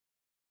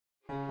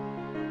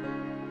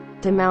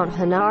To Mount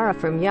Hanara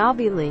from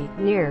Yavili,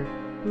 near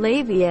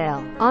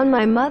Laviel, on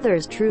my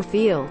mother's true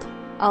field.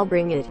 I'll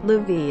bring it,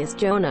 Levius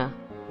Jonah.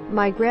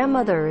 My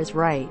grandmother is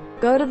right.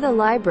 Go to the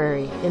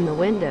library, in the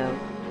window.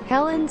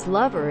 Helen's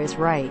lover is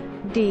right,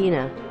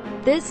 Dina.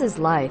 This is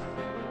life.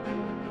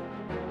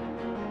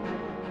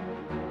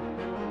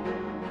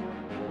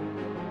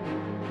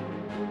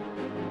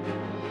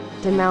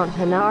 To Mount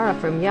Hanara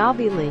from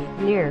Yavili,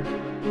 near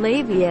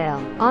Laviel,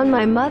 on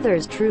my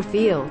mother's true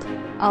field.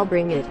 I'll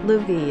bring it,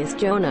 Levius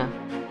Jonah.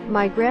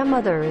 My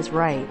grandmother is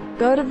right.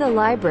 Go to the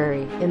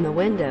library, in the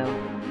window.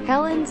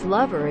 Helen's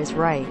lover is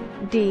right,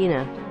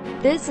 Dina.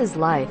 This is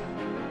life.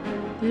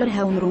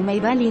 Lørhavn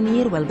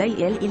romeibalinir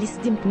والبيئل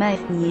إلستمت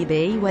ماثني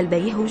باي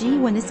والبيهوجي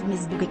ونسب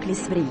مزدوك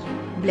كلسبري.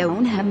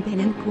 بلون هم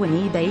بهنن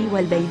كوني باي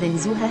والبيدن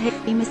زوها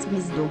هفي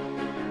مزدو.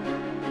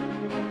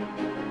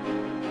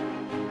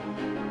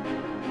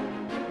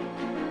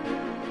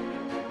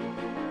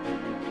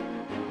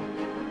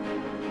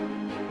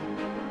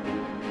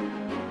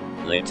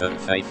 Letter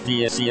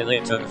 5-4,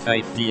 letter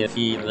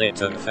 5-4,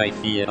 letter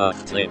 5-4,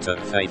 letter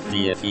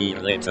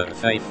 5-4, letter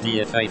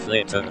 5-4,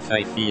 letter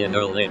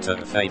 5-4, letter 5-4, letter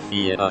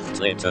 5-4,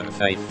 letter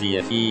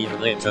 5-4,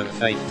 letter 5-4, letter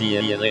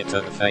 5-4,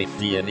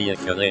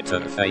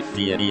 letter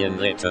 5-4,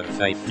 letter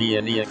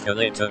 5-4,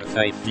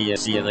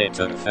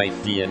 letter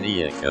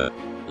 5-4,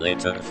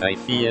 letter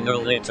 5-4,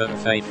 letter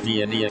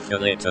 5-4,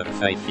 letter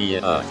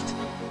 5-4.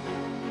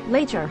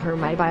 Later her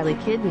my bili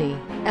kidney,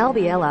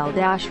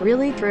 LBL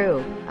really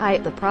true.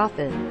 The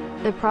prophet.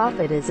 The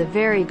prophet is a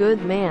very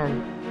good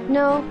man.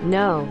 No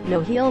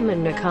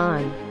Hilman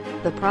Nakan.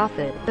 The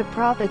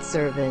prophet's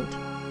servant,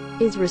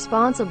 is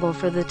responsible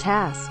for the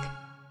task.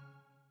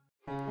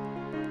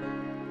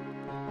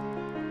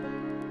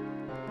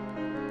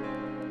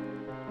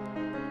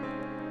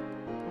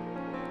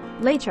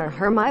 Later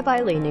her my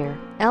bilinir,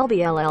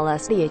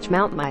 LBLLSDH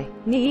Mount my,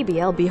 ni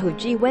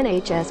BLBHG when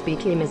HS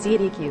became a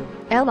ZDQ,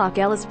 LOC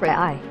Ellis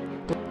I.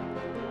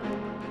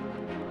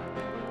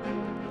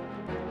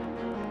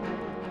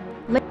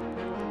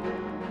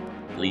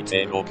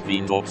 Lite och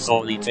vindok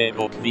så lite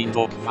och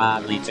vindok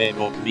var lite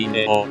och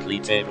vinde och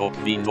lite och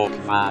vindok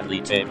var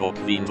lite och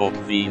vindok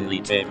vin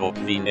lite och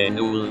vinde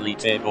null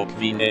lite och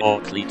vinde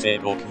och lite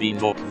och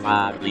vindok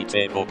var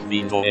lite och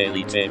vindo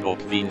lite och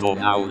vindo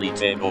now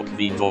lite och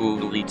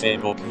vindo lite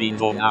och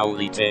vindo now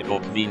lite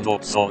och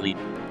vindok så lite.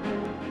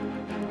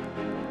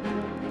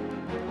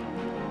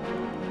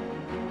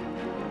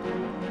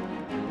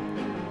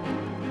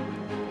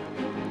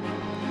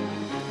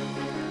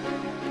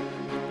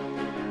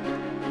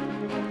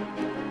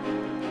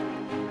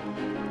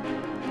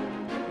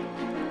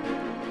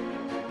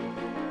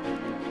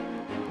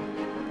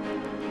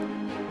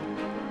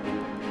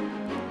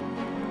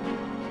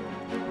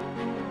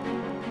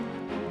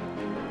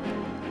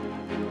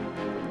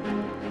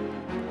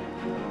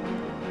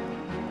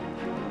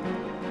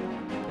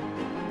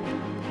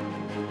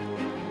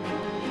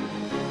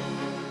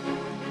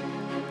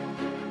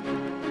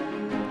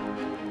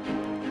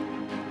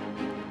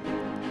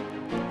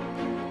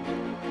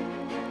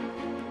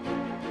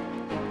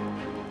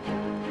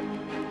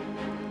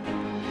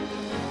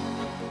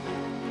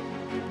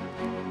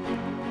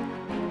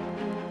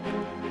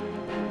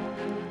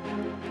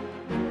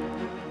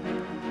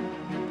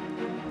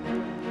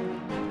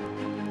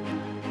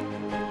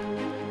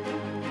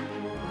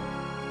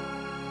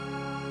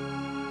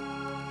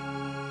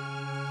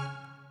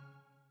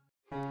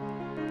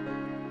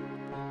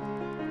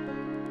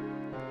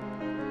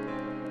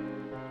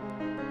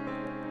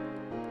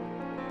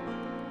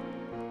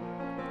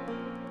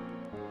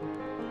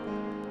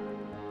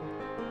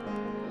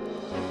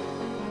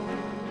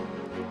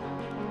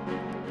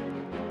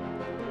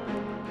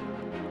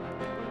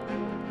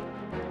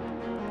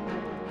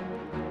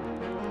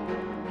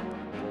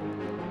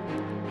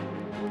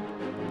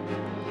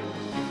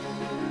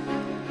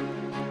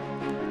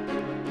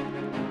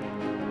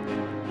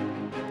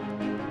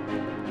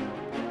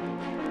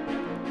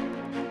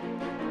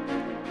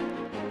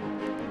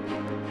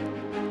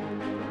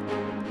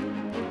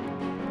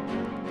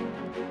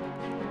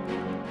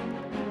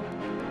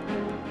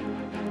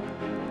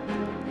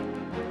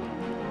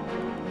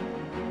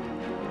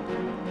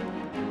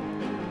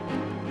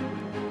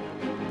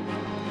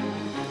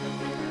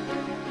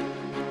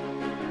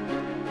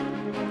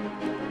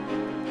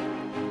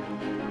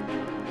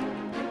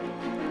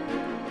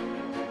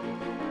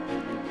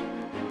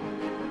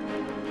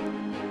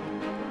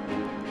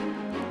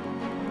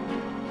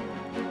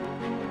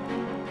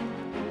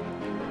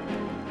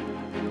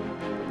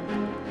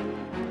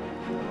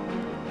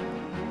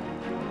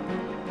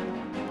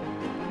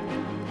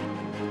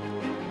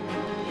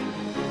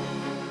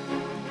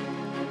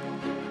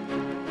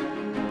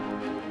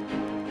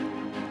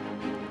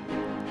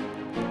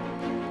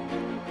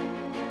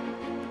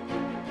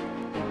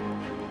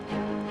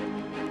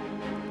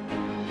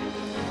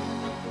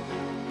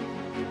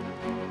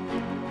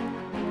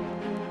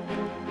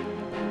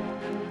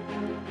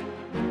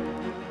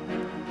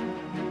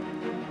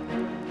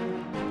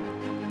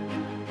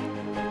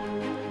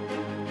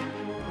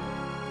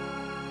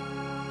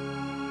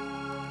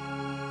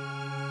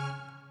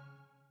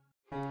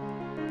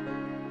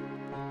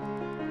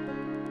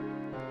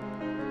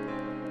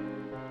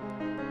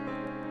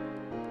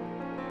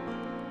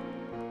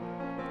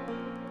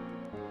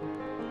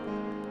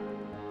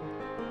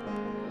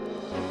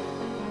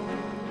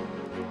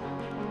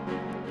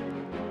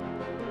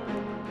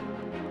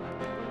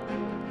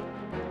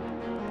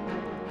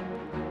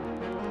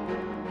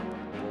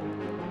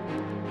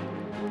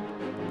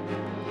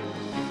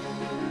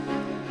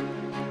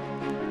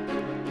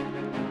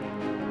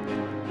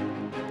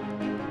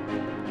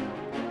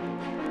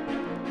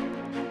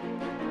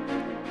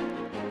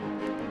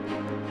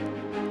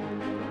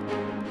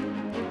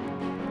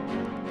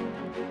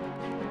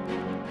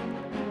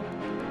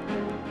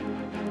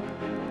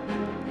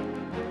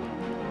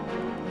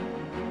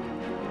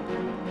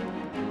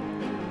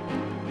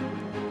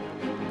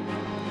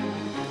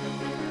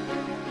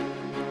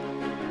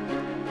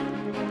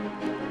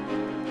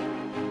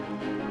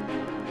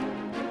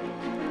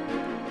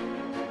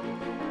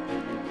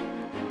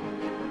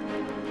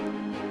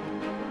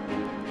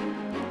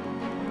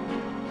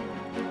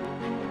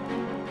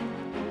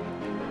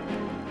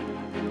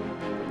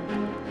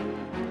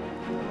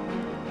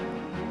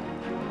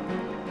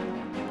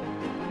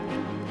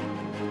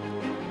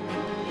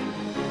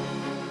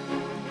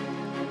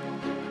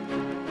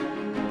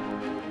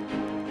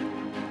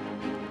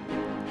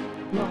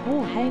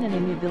 Lahore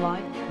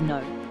Hainanimubili,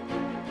 no.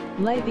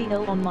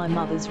 Labiel on my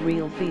mother's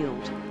real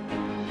field.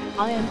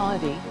 I am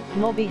Ivy,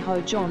 Lobby Ho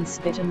John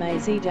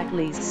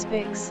Svetamazidaklis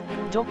Specs,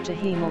 Dr.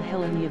 Hemel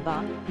Helen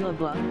Yuba, blah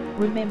blah,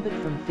 remembered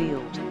from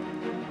field.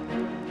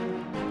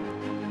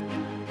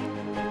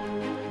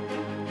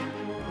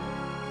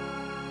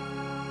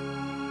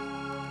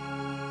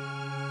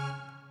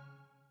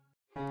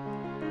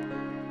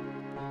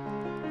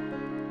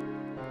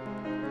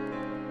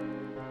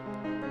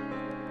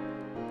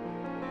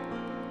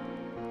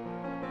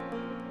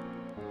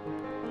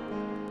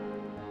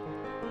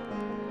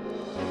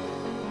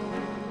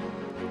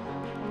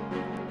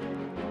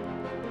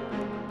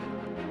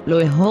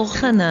 לא אהור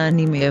חנה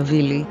אני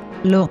מביא לי,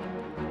 לא.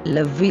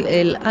 לביא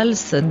אל על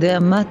שדה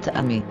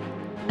המטעמי.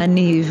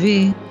 אני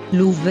הביא,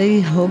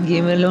 לובי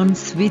הוגמלון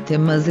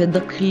סביתם הזה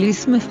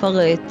דקליס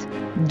מפרט,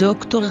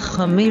 דוקטור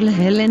חמיל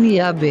הלן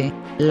יאבה,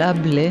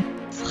 לבלה,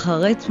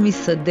 זכרת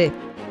משדה.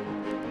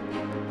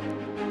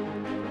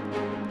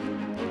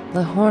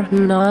 Lahore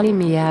Nani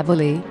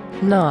Miavali,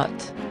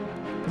 not.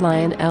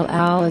 Lion El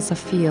Al is a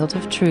field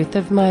of truth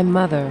of my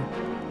mother.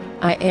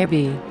 I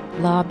Abi,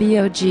 La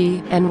Bog,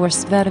 and were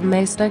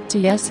Svetamazdak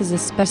TS is a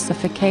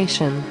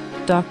specification.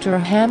 Dr.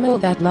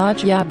 Hamil that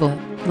Lodge Yabla,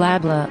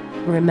 Blabla,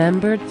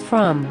 remembered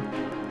from.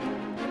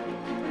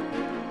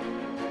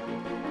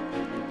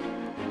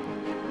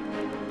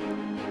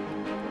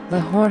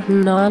 Lahore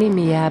Nani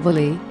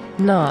Miavali,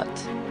 not.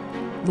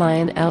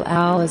 Lion El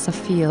Al is a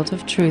field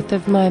of truth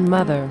of my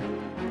mother.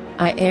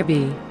 I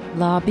Abi,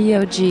 La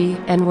Bog,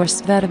 and were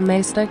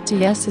Svetamazdak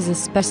TS is a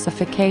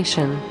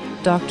specification.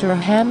 Dr.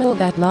 Hamil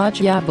that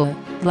Lodge Yabla,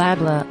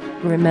 Blabla,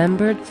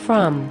 remembered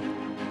from.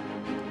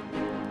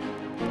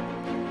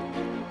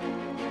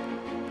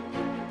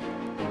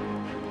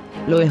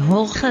 לא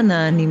אהור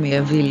חנה אני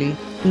מביא לי,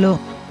 לא.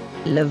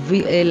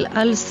 לביא אל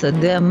על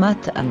שדה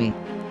המטעמי.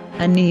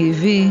 אני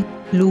הביא,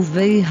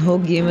 לובי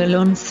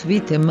הוגמלון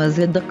סביתם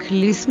הזה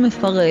דקליס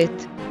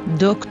מפרט,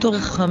 דוקטור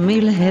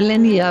חמיל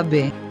הלן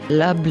יאבה,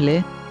 לבלה,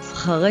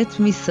 זכרת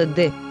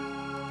משדה.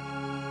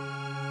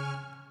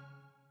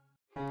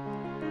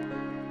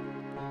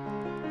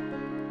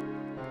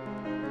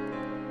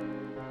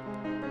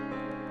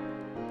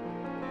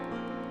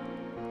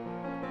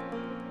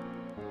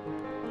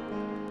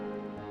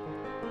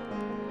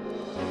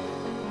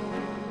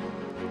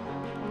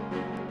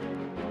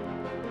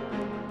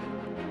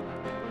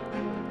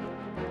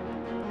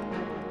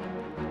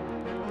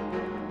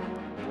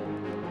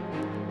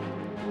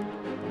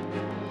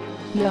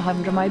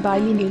 Laham Ramai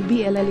Bilinil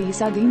BLL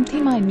Isadim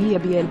Thimai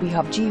BLB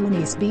have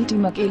Giunis BT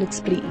Mak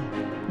Elix Pri.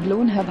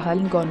 Blown have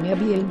Halin Gonya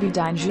BLB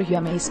Danger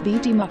Yames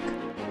BT Mak.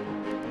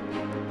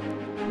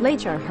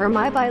 Later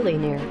Hermai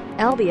Bilinir,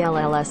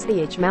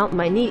 LBLLSVH Mount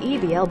My Knee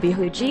EBLB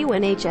Huji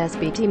when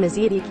HSBT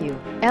Mazidq,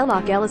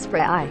 Elok Ellis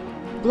Frei.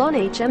 Blown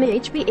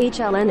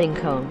HMHBHLN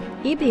Incone,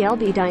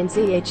 EBLB Dine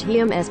ZH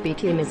Hiam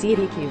SBT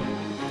Mazidq.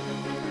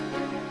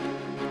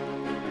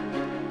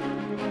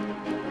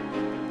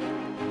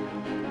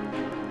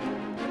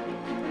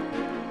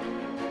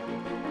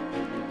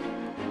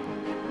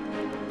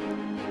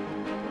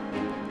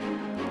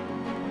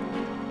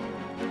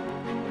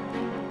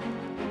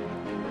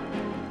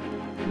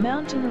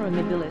 Mountain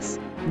Ramibilis,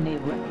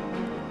 Newa.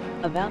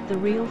 About the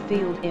real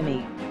field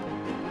ME.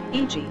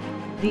 E.g.,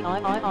 the III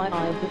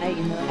of the A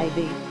in the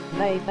AB,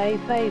 bay bay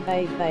bay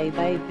bay bay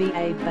bay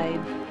BA bay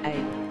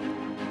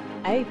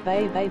A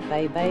bay bay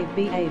bay bay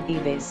BA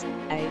EBS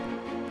A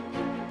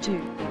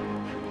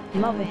 2.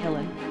 Mother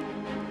Helen.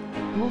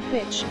 Will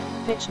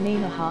fetch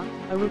Nina Ha,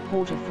 a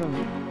reporter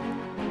from.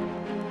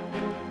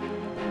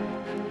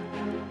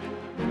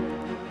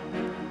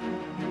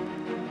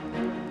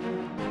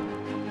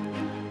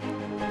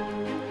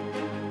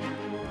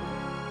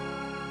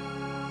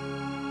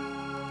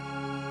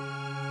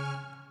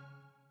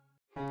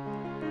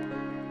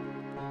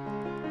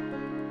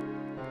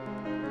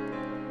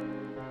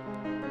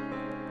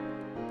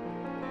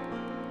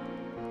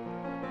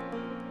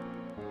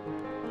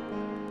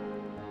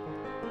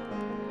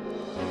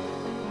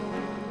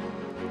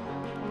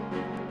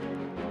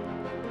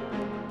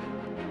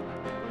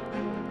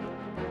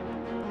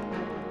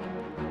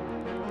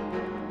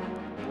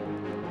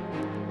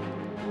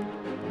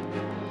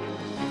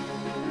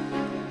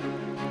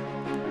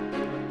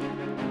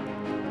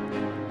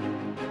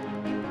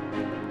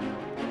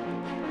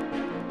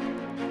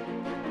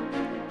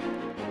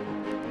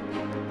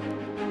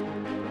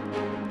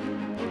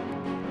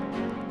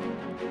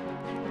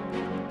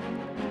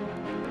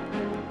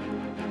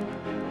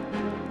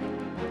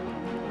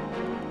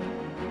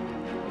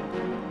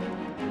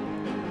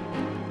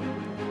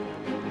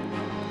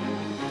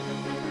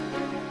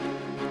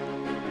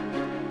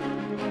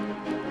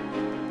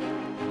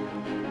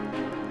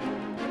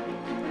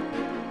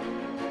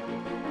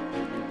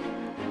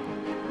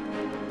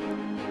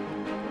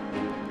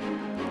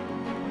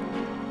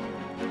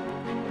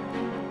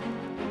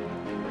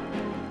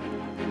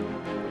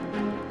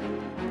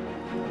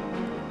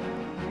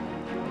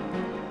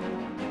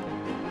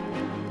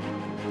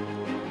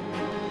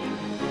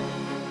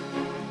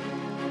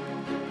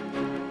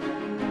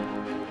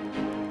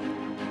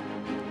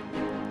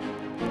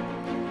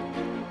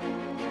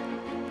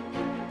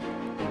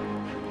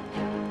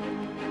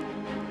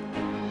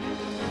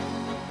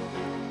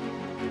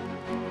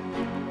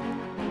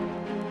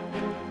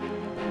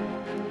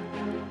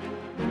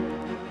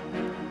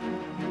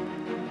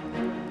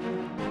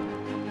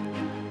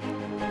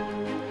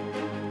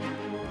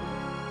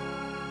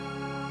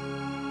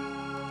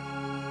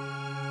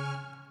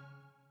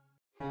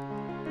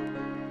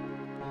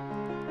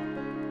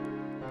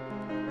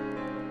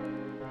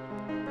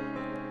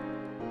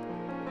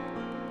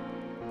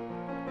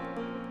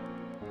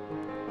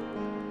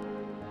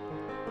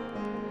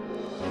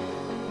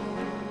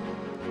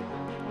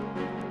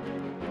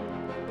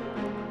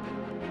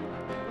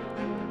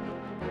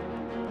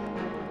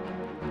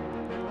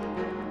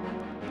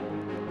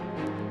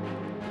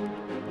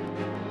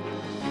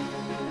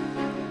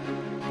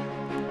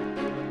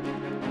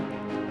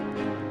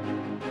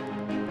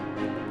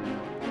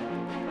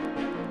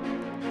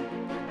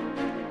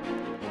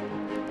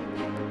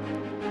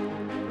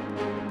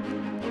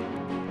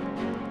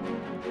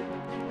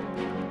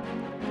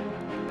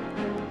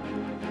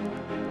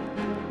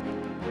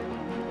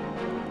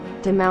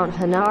 to Mount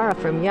Hanara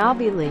from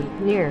Yavili,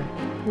 near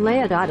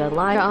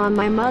Leadadalaya on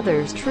my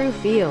mother's true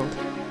field.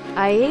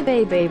 I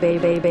bay bay bay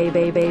bay bay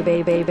bay bay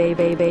bay bay bay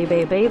bay bay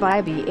bay bay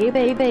by b a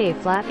bay bay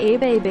flat a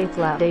bay bay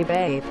flat a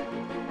babe.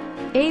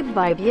 Abe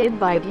by yib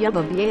by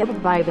yubba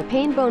yib by the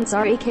pain bones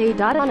rak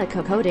dot on a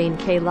cocodane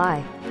k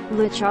lie.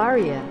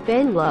 Licharia,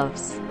 Ben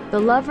loves. The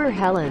lover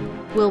Helen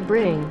will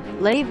bring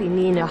Levi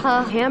Nina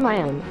ha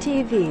hamayam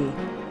TV.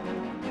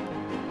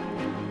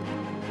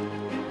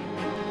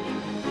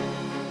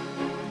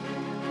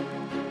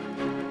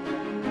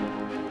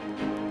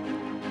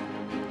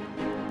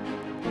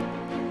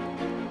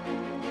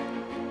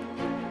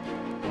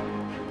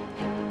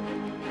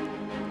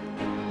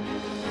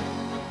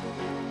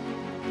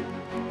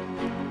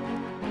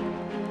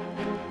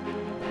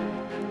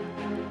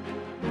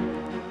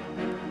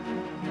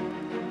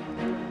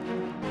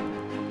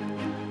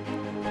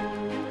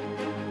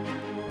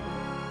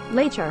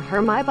 Later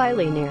her my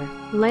bilinir,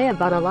 Lea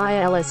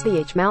Badalaya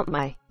LSVH Mount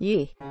my,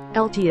 ye,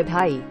 LT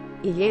Abhai,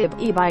 Yib,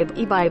 Ebibe,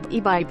 Ebibe,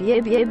 Ebibe,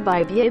 Yib, Yib,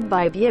 Bibe, Yib,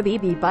 Bibe, Yib,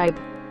 Ebi, Bibe,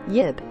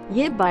 Yib,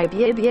 Yib, Bibe,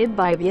 Yib, Yib,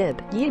 Bibe, Yib,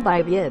 Yib,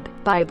 Bibe, Yib,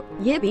 Bibe,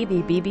 Yib,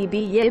 Ebi,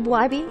 BBB, Yib,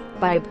 YB,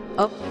 Bibe,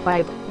 oh,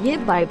 Bibe,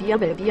 Yib, Bibe,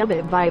 Yub,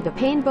 Yub, Bibe, the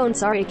pain bone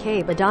sorry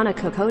K, Badana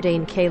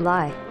Cocodane K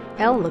lie.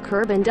 L La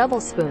Curb and Double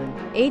Spoon,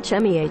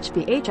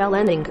 HMEHBH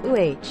Ending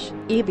UH,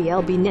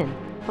 EBLB Nin,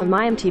 on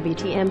my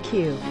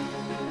MTBTMQ.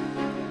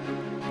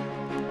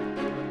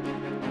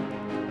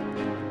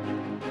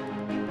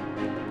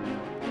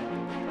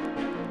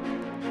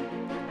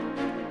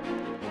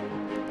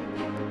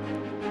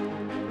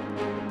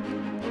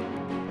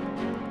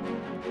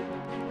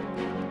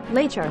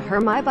 Later her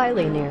my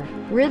bilinir,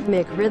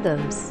 rhythmic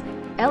rhythms.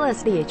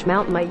 LSVH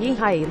Mount my ye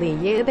hi li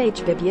yib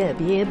h bib yib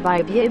yib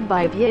bibe yib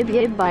bibe yib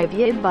yib bibe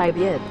yib bibe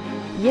yib.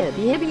 Yib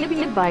yib yib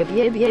yib bibe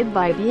yib yib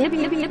bibe yib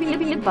yib yib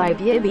yib yib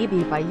bibe yib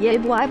ebi by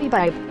yib yb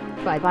bibe.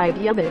 Bibe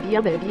yib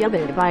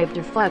yib bibe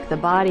to fuck the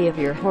body of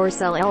your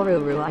horse el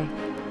rurui.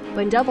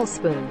 When double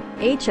spoon,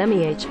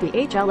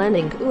 HMEHBHL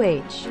ending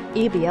UH,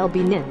 EBLB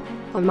nin,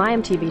 on my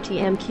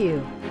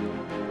MTBTMQ.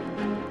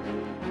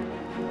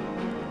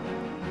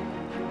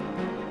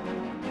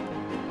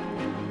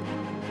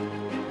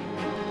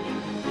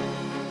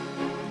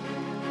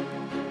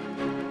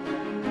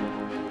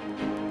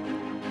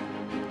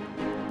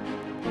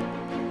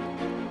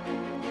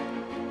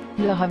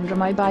 Laham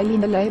Ramai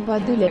Bailin Alay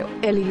Badule,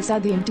 Elisa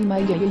Dintima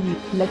Yayi,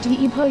 Lati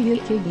Ibha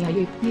Yilkay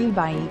Yilbai,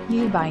 Yilbai,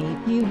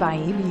 Yilbai,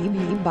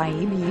 Yilbai,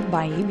 Yilbai,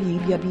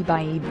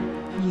 Yilbai,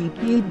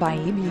 Yilbai,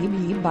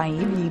 Yilbai, Yilbai,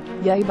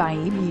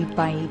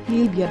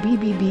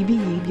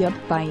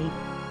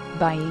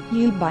 Yilbai,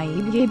 Yilbai,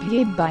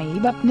 Yilbai,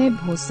 अपने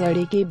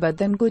भूसड़े के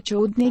बदन को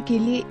चोदने के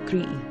लिए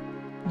क्री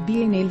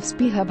BNLs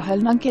भी hub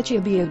हलना के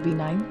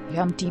BLB9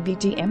 हम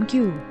TBTMQ.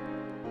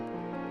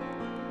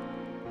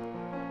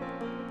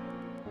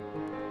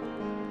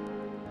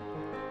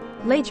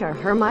 Later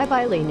her my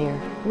bilinir,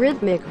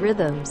 rhythmic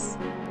rhythms.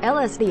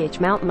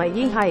 LSVH Mount my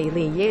ye hi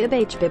li yib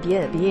h bib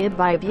yib yib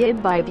bibe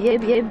yib bibe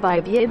yib yib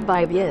bibe yib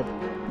bibe yib.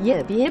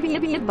 Yib yib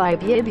yib yib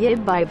bibe yib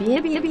yib bibe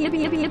yib yib yib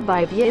yib yib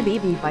bibe yib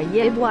ebi by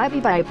yib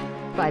yb bibe.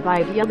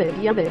 Bibe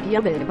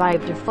yub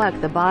bibe to fuck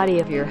the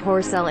body of your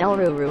horse el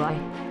rurui.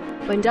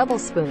 When double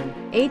spoon,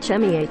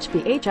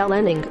 HMEHBHL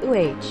ending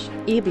UH,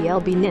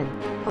 EBLB nin,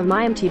 on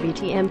my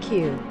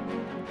MTBTMQ.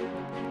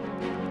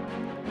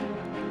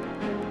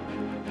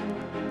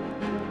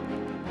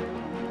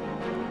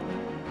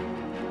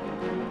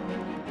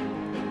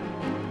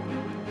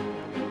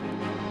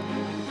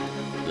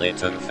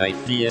 Letter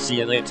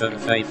 544 letter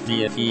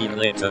 544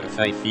 letter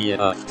 548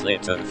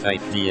 letter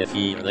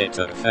 544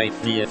 letter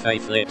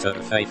 545 letter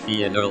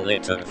 540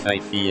 letter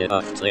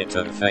 548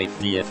 letter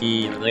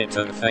 544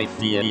 letter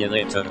 540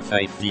 letter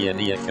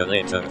 549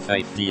 letter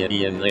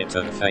 540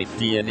 letter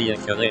 549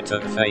 letter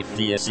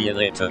 540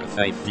 letter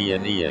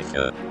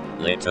 549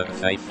 letter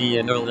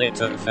 540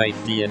 letter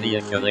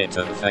 549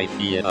 letter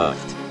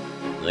 548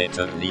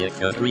 letter near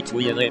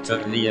retweet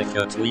letter near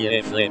tweet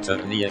f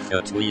letter near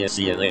tweet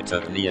c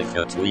letter near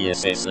tweet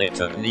s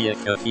letter near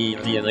feed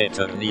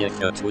letter near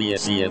tweet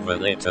c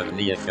letter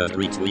near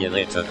retweet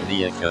letter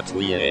near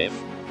tweet f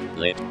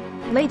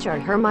Later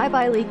her my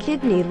bili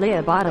kidney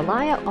lea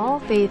badalaya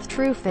all faith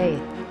true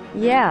faith.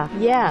 Yeah.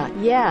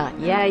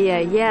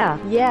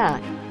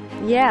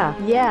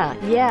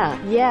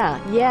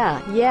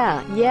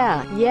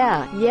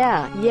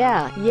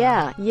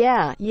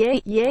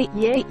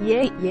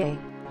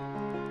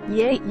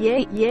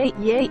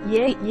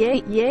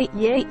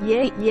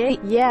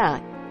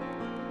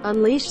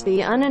 Unleash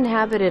the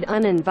uninhabited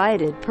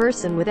uninvited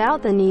person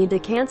without the need to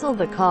cancel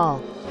the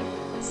call.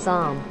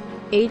 Psalm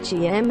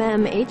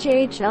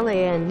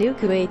HEMMHHLAN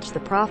NUKUH the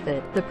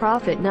prophet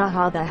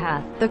Naha the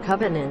hath, the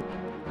covenant.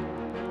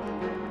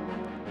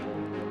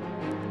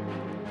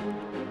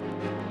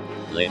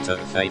 Letter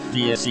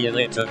 544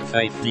 letter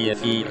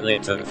 544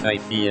 letter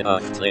 548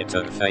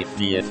 letter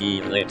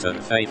 544 letter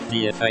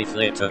 545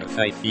 letter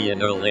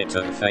 540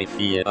 letter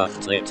 548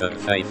 letter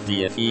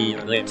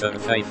 544 letter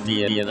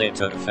 540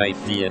 letter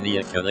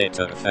 540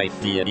 letter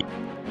 540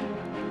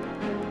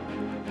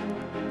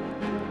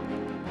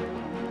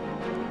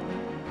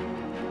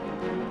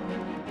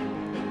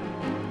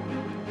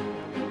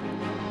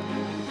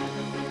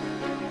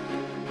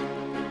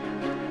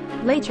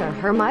 Later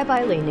hermi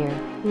bilinear,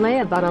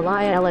 lea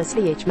banalaya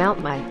lsvh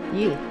mount my,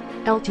 ye,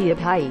 ltib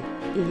hai,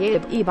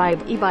 yib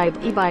ebibe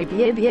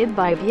yib yib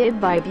bibe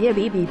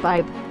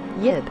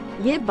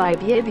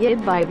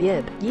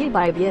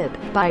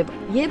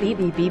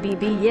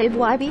yib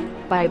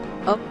bibe.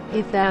 Oh,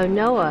 if thou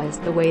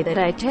knowest the way that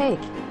I take,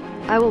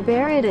 I will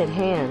bear it at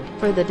hand,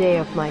 for the day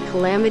of my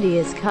calamity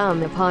is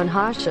come upon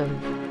Hashem.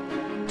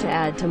 To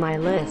add to my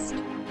list,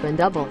 and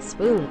double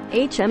spoon,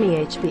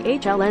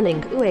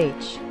 HMEHBHLNing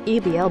UH,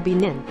 EBLB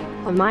nin,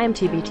 on my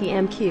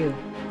MTBTMQ.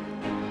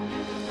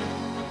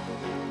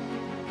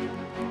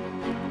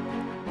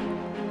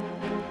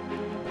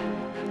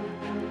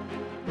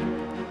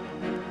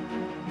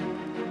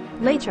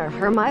 Later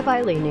hermi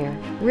bilinear,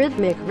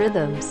 rhythmic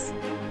rhythms.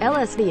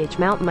 LSVH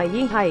mount my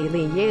ye hi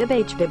li yib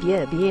h bib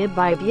yib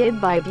bibe yib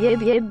bibe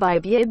yib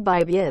bibe yib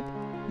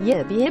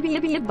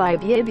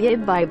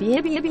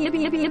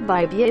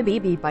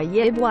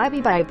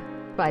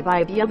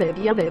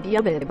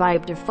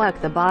bibe to fuck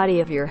the body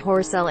of your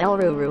horse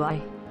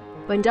LRUI.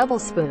 When double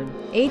spoon,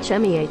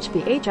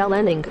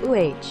 HMEHBHLNing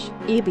UH,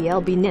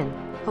 EBLB nin,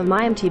 on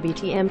my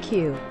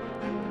MTBTMQ.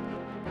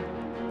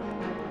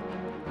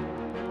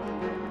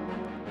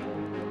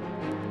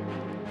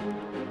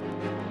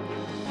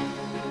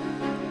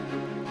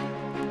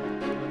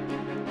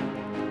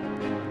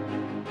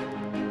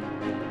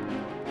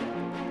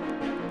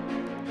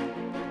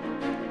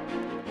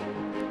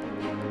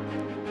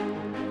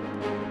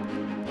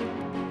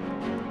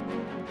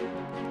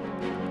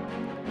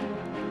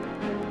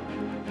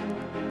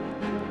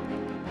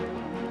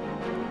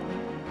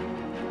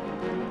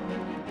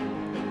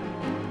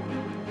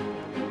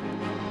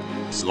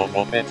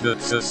 Slovo Petr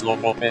C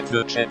Slovo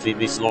Petr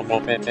Četiri Slovo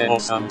Pete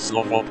 8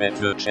 Slovo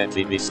Petr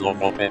Četiri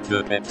Slovo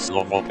Petr 5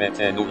 Slovo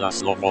Pete 0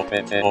 Slovo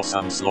Pete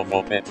 8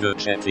 Slovo Petr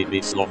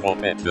Četiri Slovo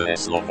Petr E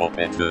Slovo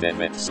Petr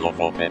 9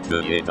 Slovo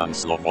Petr 1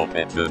 Slovo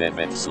Petr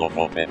 9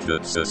 Slovo Petr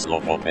C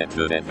Slovo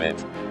Petr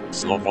 9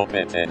 Slovo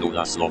Pete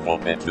 0 Slovo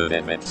Petr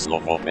 9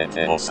 Slovo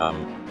Pete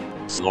 8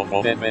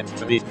 Slovo 9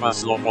 ma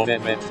Slovo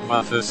 9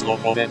 ma F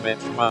Slovo 9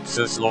 ma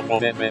C Slovo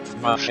 9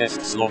 ma 6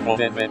 Slovo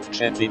 9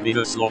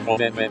 4 Slovo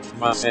 9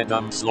 ma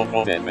 7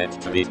 Slovo 9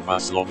 ma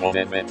Slovo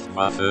 9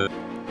 ma F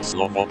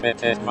Slovo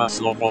Petr ma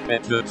Slovo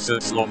Petr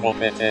C Slovo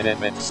Petr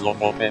 9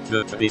 Slovo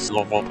Petr 3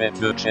 Slovo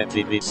Petr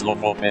 4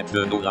 Slovo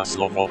Petr 0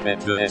 Slovo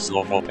Petr E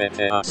Slovo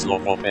Petr A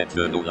Slovo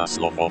Petr 0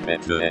 Slovo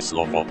Petr E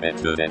Slovo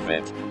Petr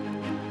 9.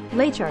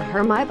 Later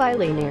hermi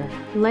bilinear,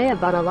 lea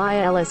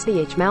banalaya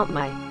lsvh mount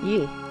my,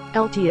 ye,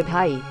 ltib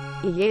hai,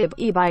 yib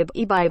ebibe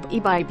yib bibe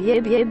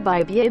yib bibe yib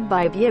bibe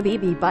bibe yib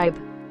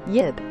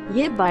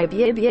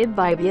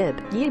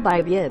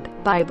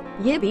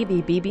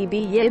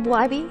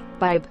yib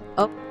bibe.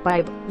 Oh,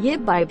 bibe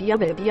yib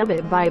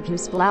bibe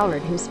who's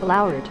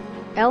flowered.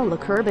 L la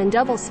curb and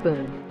double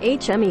spoon,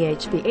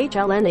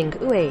 HMEHBHLNing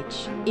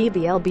UH,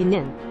 EBLB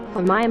nin,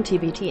 on my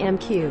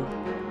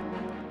MTBTMQ.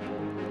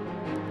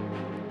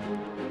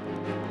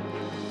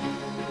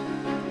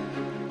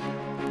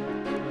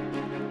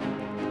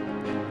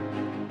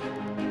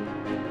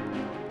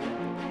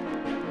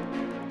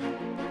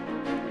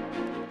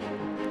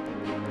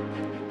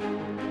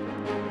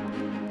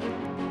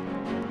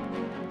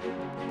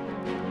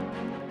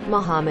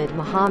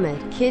 Muhammad,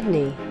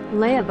 kidney,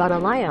 Leah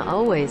Badalaya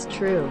always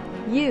true.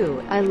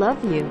 You, I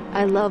love you,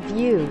 love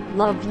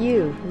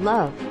you,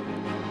 love.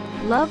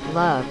 Love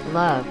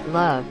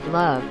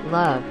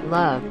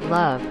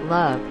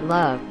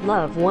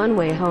one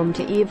way home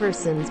to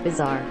Everson's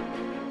Bazaar.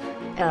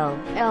 L.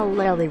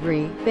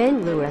 Leliri,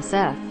 Ben Lewis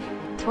F.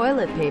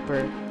 Toilet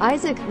paper,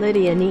 Isaac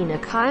Lydia Nina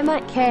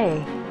Kaimat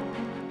K.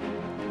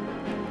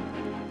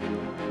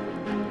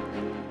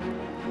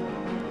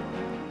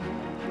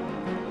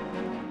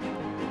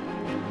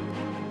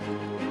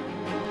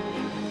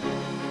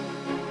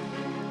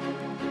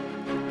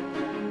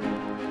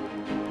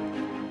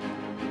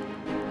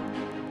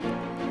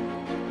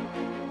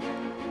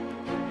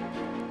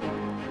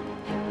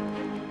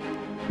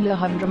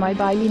 Lahamramai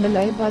Bailin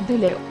Alay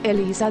Badile,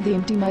 Elisa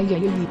Dimti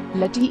Mayali,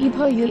 Lati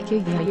Ipoil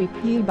Kay,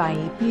 Peel by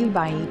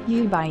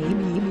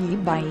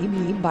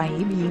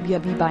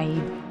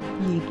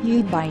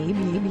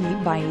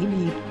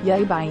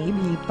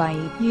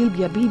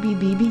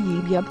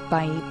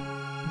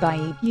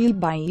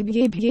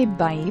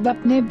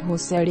अपने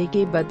भोसड़े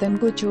के बदन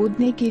को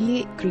चोदने के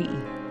लिए क्री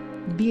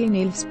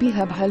BNLSP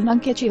hub हलना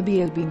के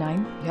BLB9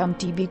 हम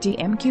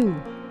TBTMQ.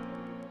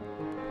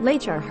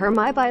 Later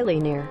hermi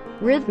bilinear,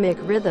 rhythmic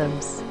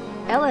rhythms.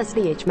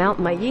 LSVH mount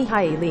my ye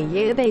hi li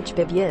yib h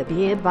bib yib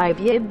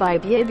bibe yib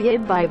bibe yib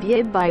bibe yib bibe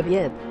yib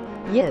bibe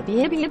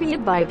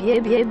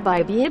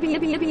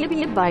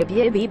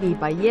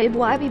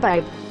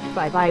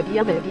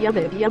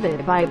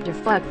yib bibe to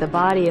fuck the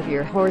body of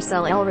your horse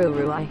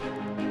LRUI.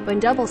 When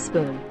double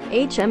spoon,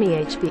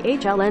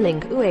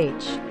 HMEHBHLNing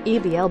UH,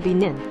 EBLB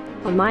nin,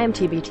 on my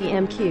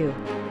MTBTMQ.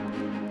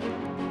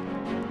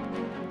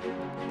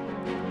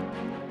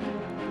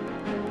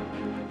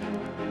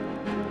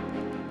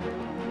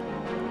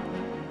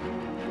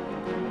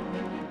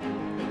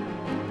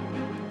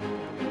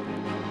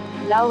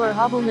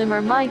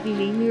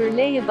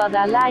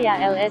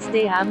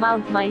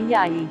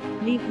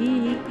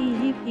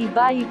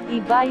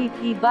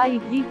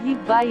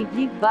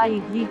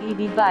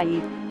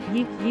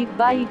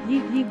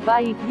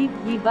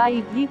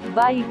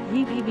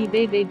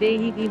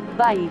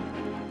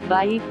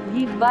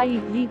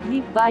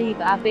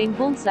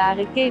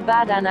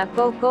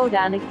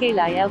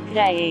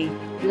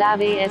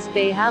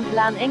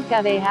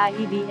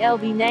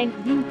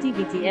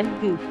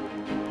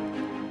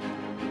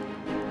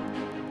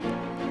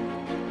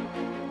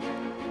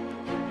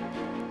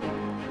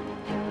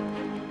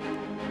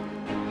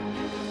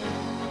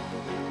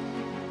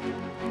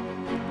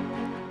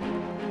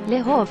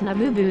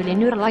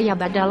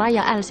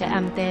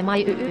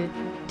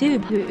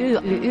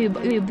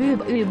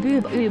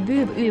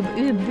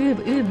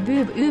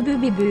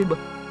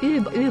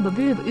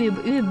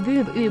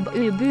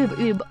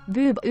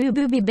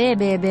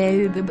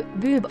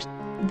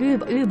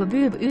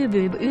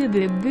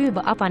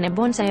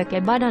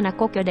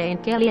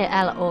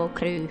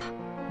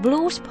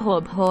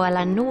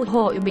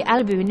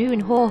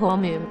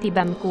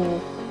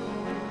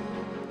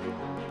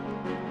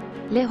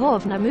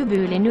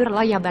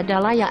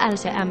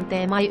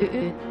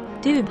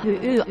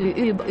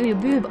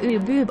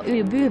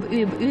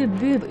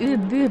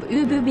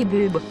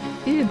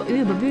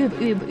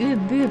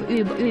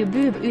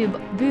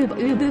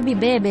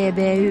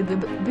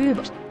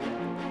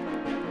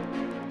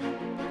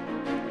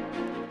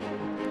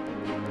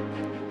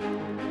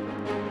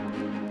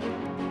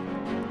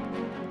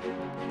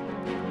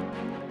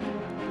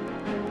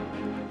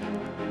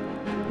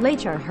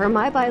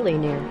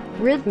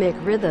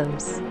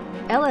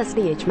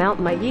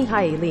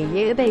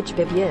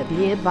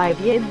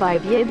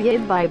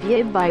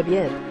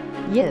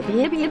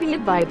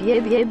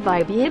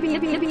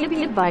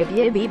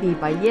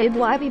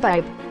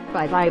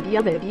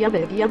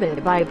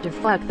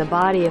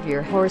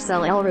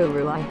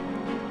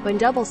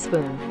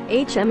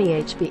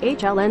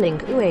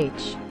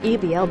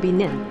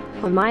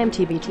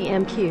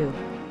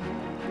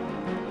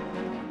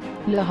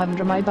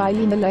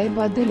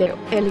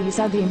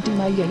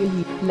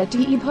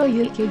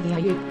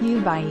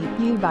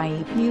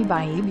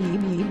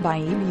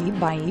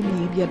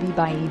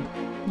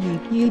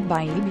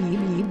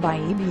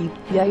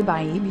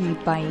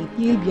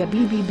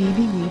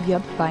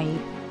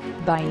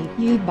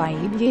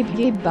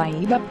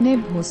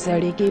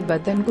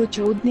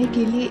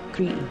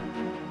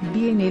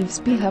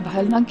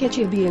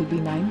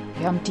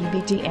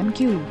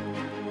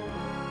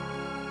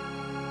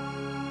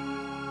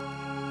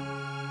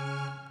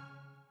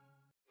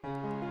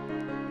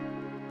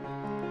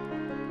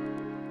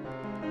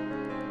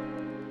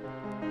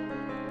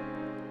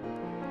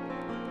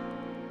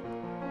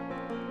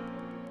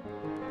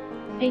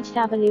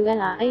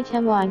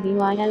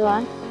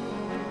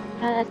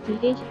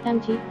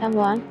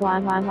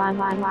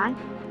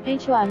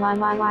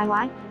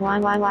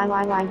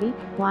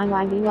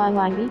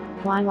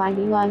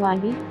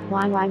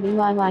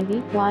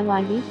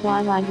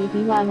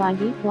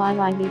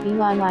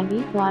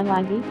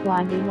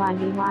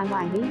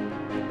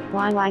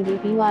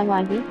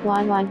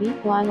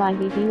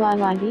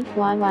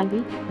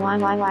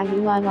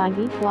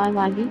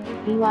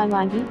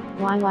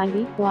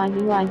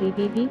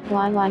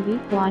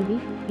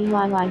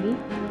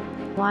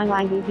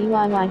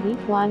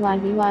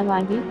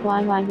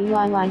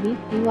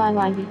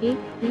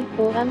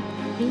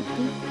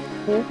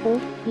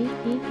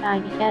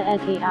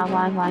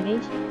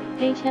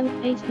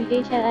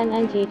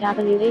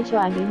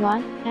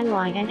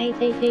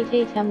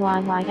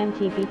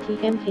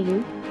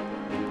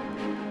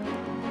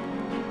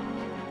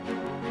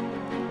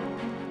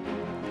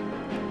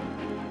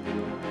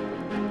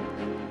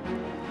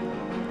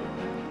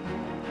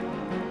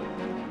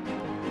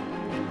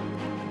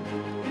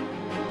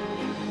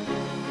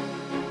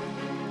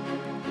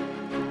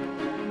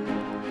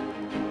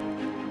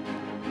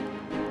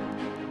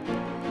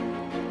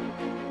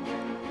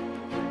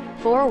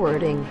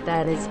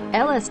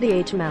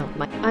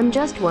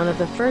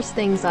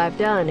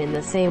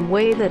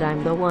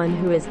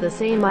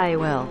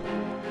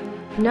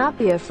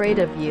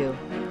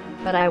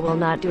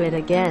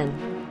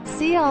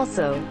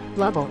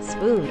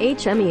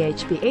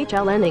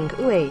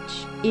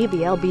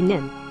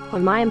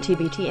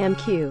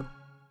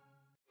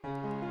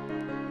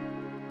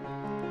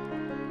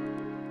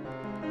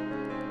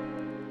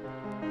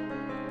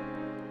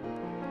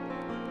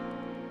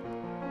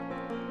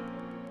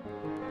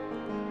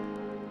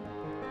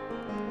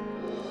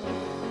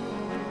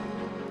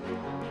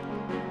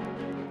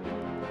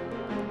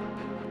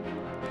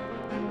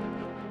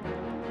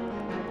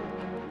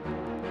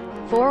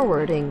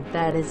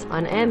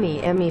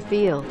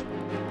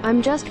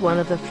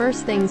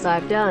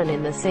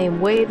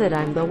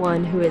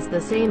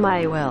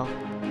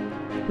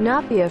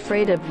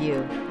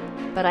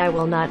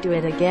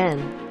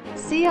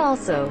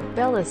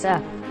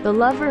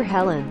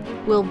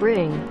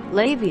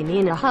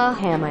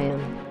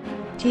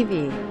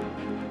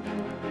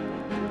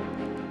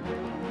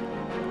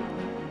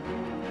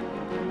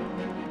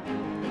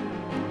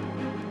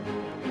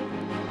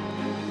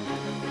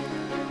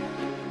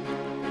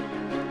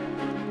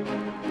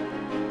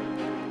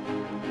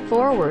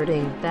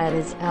 Forwarding, that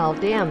is all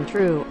damn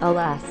true,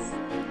 alas.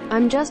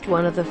 I'm just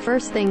one of the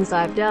first things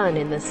I've done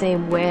in the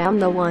same way I'm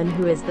the one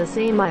who is the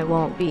same I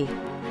won't be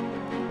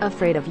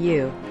afraid of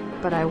you,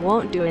 but I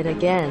won't do it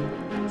again.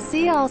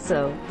 See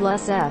also,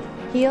 bless F,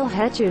 he'll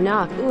het you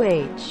knock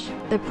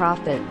the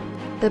prophet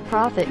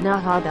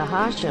Naha the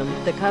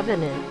Hashem, the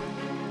covenant.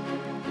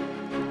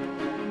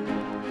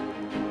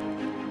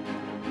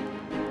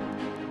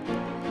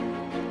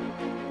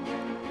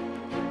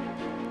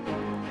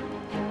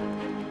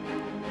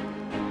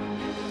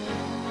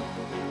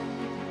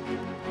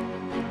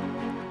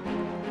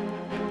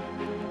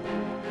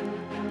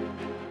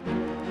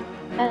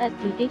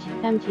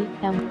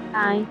 LSTHMGM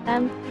I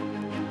am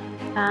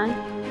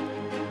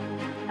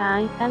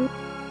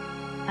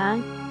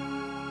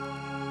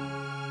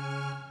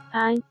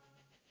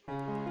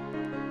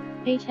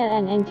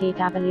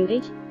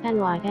HLNNGWH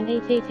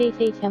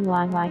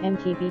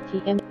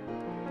NYNHHHHMYYMGBTM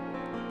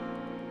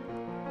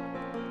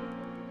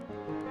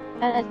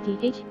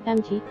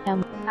LSTHMGM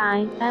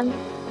I am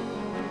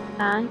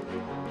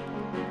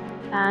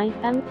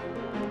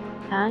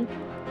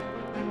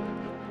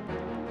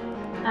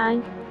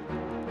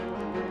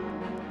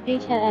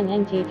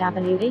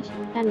HLNNGWH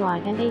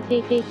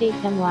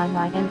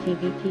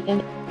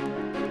NYNHHHHMYYMGBTM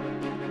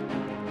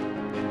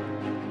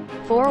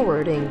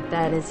Forwarding,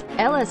 that is,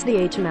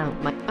 LSVH mount.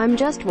 I'm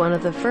just one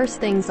of the first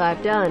things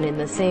I've done in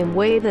the same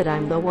way that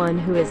I'm the one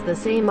who is the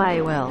same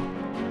I will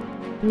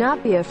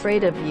not be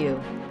afraid of you,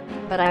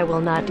 but I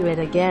will not do it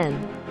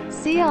again.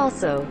 See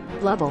also,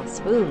 level,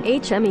 spoon,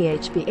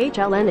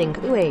 HMEHBHLNing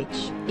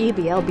UH,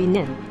 EBLB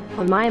NIN,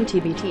 on my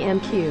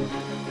MTBTMQ.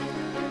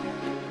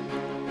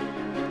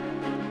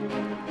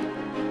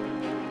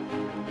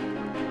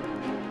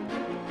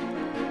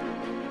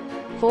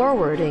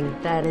 Forwarding,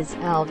 that is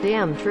all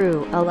damn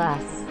true,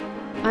 alas.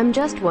 I'm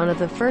just one of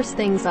the first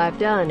things I've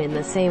done in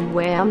the same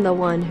way I'm the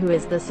one who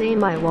is the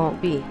same I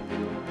won't be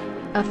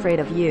afraid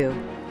of you,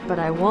 but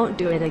I won't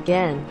do it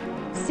again.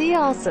 See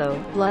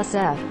also, bless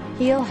F,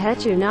 he'll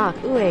het you knock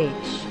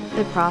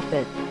the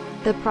prophet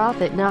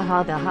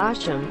Naha the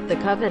Hashem, the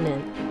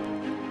covenant.